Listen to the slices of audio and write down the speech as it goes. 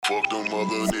Fuck them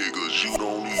other niggas, you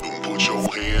don't need them, put your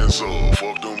hands up.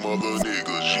 Fuck them other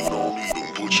niggas, you don't need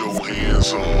them, put your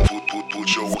hands up.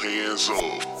 Put your hands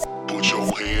up. Put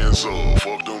your hands up.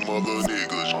 Fuck them other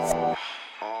niggas.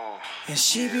 And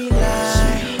she be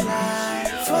like,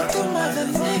 fuck them other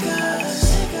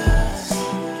niggas.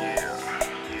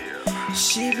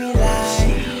 She be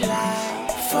like,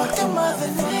 fuck them other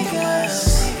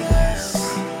niggas.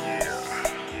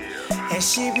 And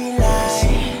she be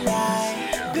like,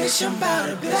 bitch, I'm bout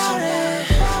it.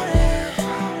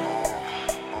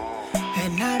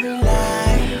 And I be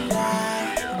like,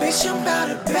 bitch, I'm bout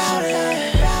it.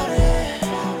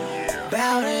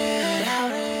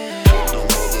 Fuck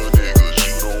them other niggas,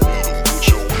 you don't need them, put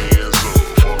your hands up.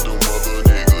 Fuck them other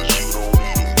niggas, you don't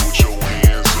need them, put your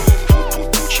hands up.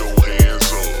 Put your hands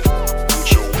up. Put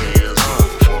your hands up.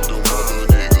 Fuck them other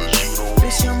niggas, you don't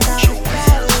need them, put your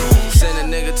hands up. Send a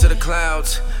nigga to the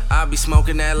clouds, I be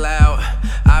smoking that loud.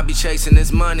 I be chasing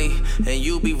this money, and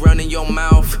you be running your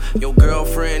mouth. Your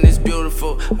girlfriend is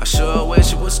beautiful, I sure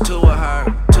wish it was two of her.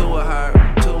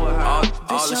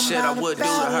 All the shit I would do to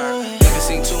her. Nigga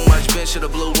seen too much, bitch,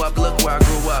 should've blew up. Look where I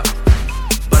grew up.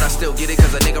 But I still get it,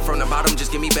 cause a nigga from the bottom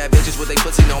just give me bad bitches with they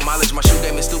pussy, no mileage. My shoe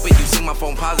game is stupid, you see my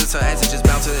phone pauses. Her ass is just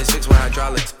bouncing and fixed with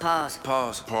hydraulics. Pause.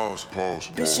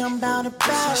 Bitch, I'm bout it.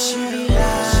 She be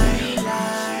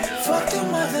like, fuck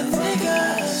them other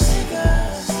niggas.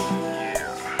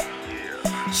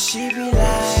 She be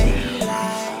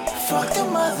like, fuck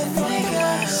them other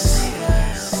niggas.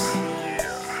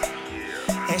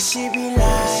 And she be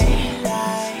like,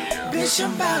 bitch,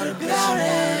 I'm bout it.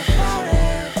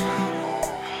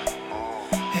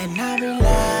 And I be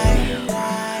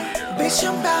like, bitch,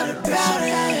 I'm bout it.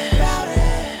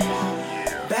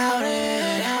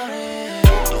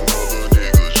 Fuck them other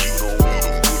niggas, you don't need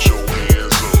them, put your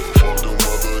hands up. Fuck them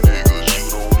other niggas, you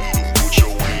don't need them, put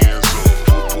your hands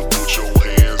up. Put your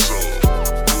hands up.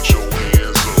 Put your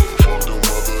hands up. Fuck them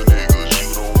other niggas, you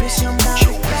don't need bitch, I'm them, bout put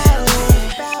your hands up.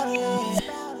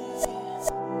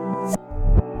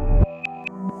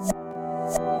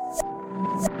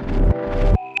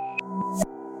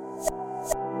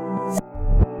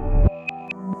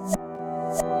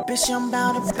 Bitch, I'm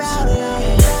bout it.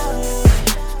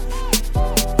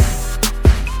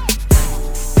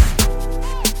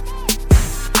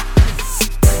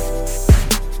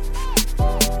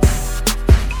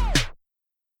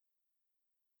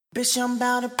 Bitch, I'm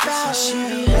bout it. She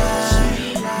be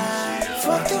like,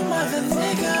 fuck them other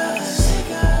niggas.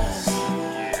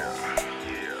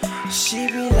 She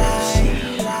be like,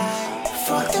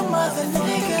 fuck them other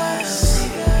niggas.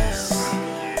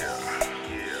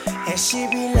 And she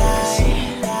be like,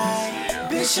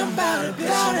 bitch, I'm bout it.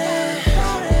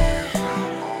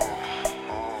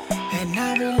 And I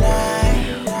be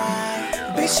like,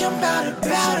 bitch, I'm bout it.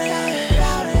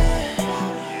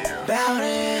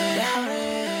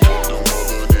 Fuck them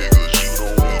other niggas, you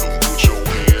don't need them, put your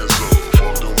hands up.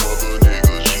 Fuck them other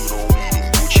niggas, you don't need them,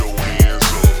 put your hands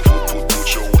up. Put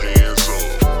your hands up.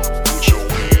 Put your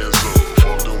hands up.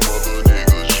 Fuck them other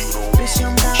niggas, you don't need Bitch,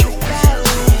 them, I'm put bout your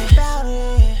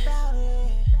hands up.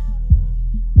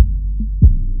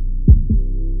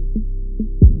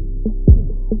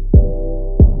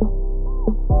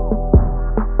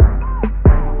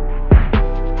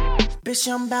 Bitch,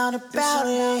 I'm bout it.